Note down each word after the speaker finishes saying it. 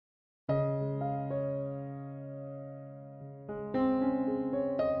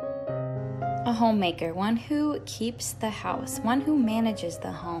a homemaker, one who keeps the house, one who manages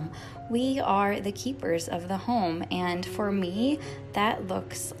the home. We are the keepers of the home, and for me, that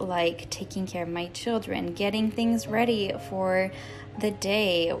looks like taking care of my children, getting things ready for the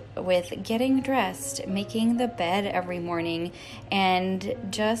day with getting dressed, making the bed every morning, and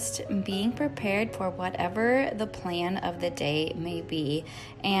just being prepared for whatever the plan of the day may be.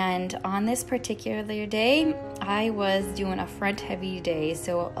 And on this particular day, I was doing a front heavy day,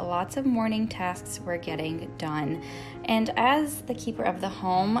 so lots of morning tasks were getting done. And as the keeper of the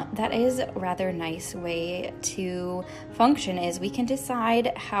home, that is a rather nice way to function, is we can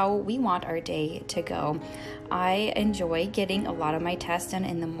decide how we want our day to go. I enjoy getting a lot of my tasks done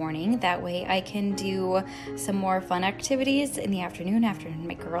in the morning. That way I can do some more fun activities in the afternoon after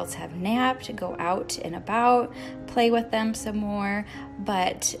my girls have napped, go out and about, play with them some more.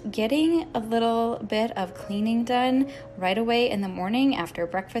 But getting a little bit of cleaning done right away in the morning after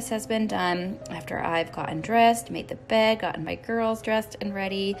breakfast has been done, after I've gotten dressed, made the bed, gotten my girls dressed and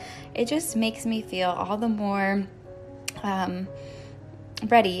ready, it just makes me feel all the more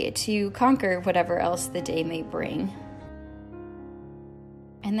ready to conquer whatever else the day may bring.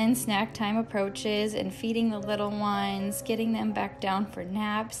 And then snack time approaches, and feeding the little ones, getting them back down for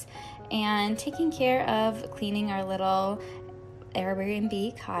naps, and taking care of cleaning our little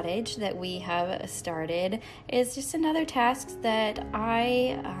Airbnb cottage that we have started is just another task that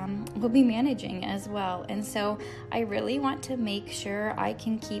I will be managing as well. And so I really want to make sure I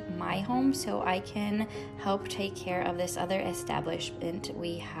can keep my home so I can help take care of this other establishment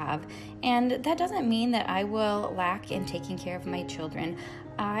we have. And that doesn't mean that I will lack in taking care of my children.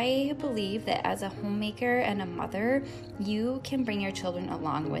 I believe that as a homemaker and a mother, you can bring your children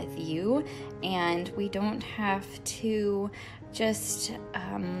along with you, and we don't have to just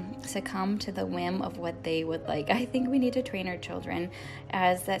succumb to the whim of what they would like. I think we need to train our children,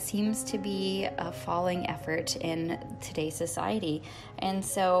 as that seems to be a falling effort in today's society. And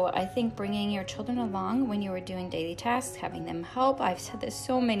so I think bringing your children along when you are doing daily tasks, having them help, I've said this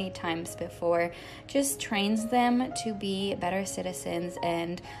so many times before, just trains them to be better citizens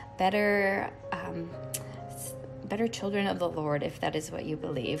and better children of the Lord, if that is what you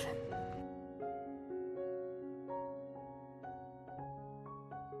believe.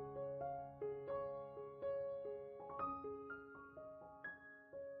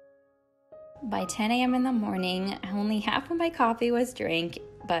 By 10 a.m. in the morning, only half of my coffee was drank,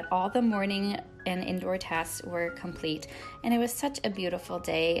 but all the morning and indoor tasks were complete. And it was such a beautiful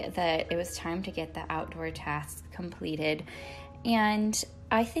day that it was time to get the outdoor tasks completed. And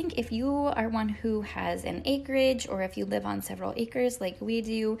I think if you are one who has an acreage, or if you live on several acres like we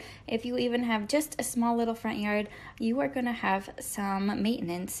do, if you even have just a small little front yard, you are going to have some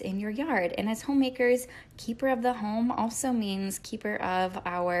maintenance in your yard. And as homemakers, keeper of the home also means keeper of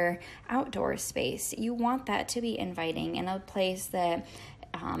our outdoor space. You want that to be inviting and a place that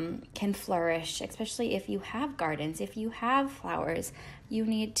can flourish, especially if you have gardens, if you have flowers. You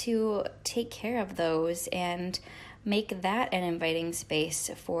need to take care of those and make that an inviting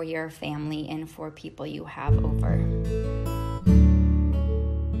space for your family and for people you have over.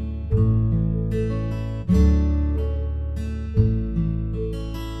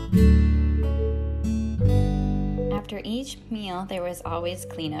 After each meal, there was always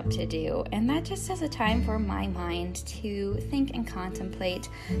cleanup to do, and that just is a time for my mind to think and contemplate,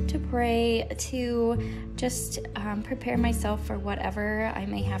 to pray, to just prepare myself for whatever I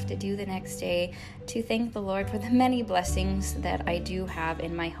may have to do the next day, to thank the Lord for the many blessings that I do have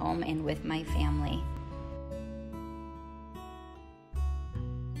in my home and with my family.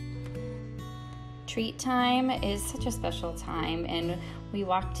 Treat time is such a special time, and we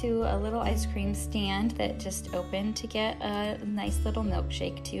walked to a little ice cream stand that just opened to get a nice little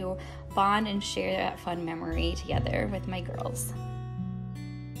milkshake to bond and share that fun memory together with my girls.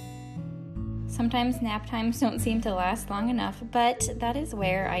 Sometimes nap times don't seem to last long enough, but that is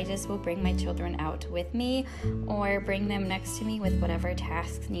where I just will bring my children out with me or bring them next to me with whatever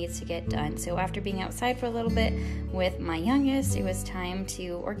tasks needs to get done. So after being outside for a little bit with my youngest, it was time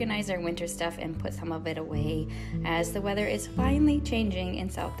to organize our winter stuff and put some of it away, as the weather is finally changing in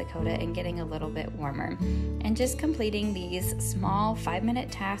South Dakota and getting a little bit warmer. And just completing these small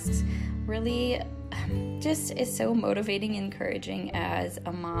 5-minute tasks really just is so motivating and encouraging as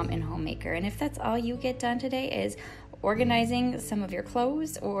a mom and homemaker. And if that's all you get done today is organizing some of your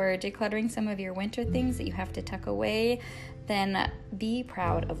clothes or decluttering some of your winter things that you have to tuck away, then be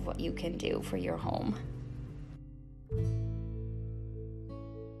proud of what you can do for your home.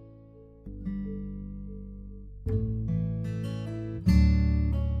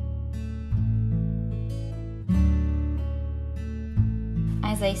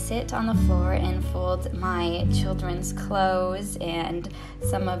 As as I sit on the floor and fold my children's clothes and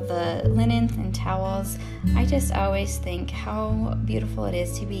some of the linens and towels, I just always think how beautiful it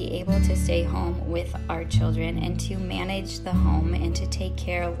is to be able to stay home with our children and to manage the home and to take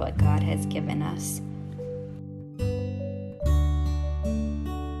care of what God has given us.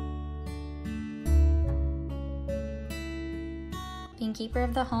 Being keeper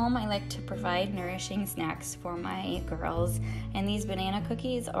of the home, I like to provide nourishing snacks for my girls, and these banana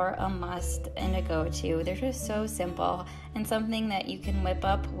cookies are a must and a go-to. They're just so simple and something that you can whip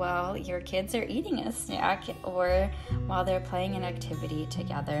up while your kids are eating a snack or while they're playing an activity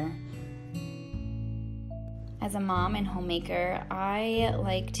together. As a mom and homemaker, I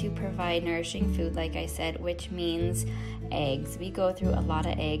like to provide nourishing food, like I said, which means eggs. We go through a lot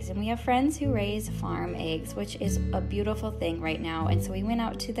of eggs, and we have friends who raise farm eggs, which is a beautiful thing right now. And so we went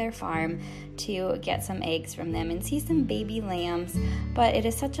out to their farm to get some eggs from them and see some baby lambs. But it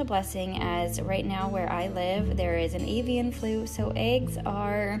is such a blessing, as right now where I live, there is an avian flu, so eggs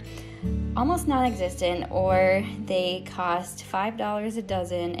are almost non-existent, or they cost $5 a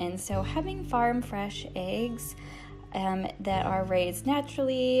dozen. And so having farm fresh eggs that are raised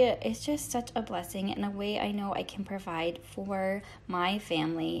naturally is just such a blessing, and a way I know I can provide for my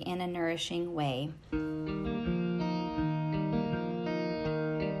family in a nourishing way.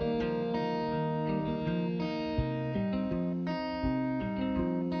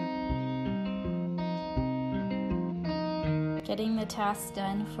 Getting the tasks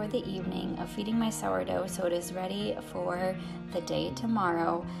done for the evening of feeding my sourdough so it is ready for the day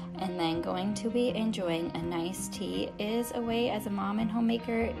tomorrow, and then going to be enjoying a nice tea is a way as a mom and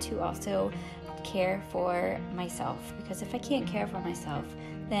homemaker to also care for myself, because if I can't care for myself,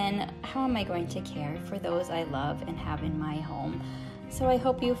 then how am I going to care for those I love and have in my home? So I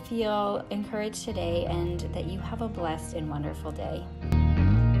hope you feel encouraged today and that you have a blessed and wonderful day.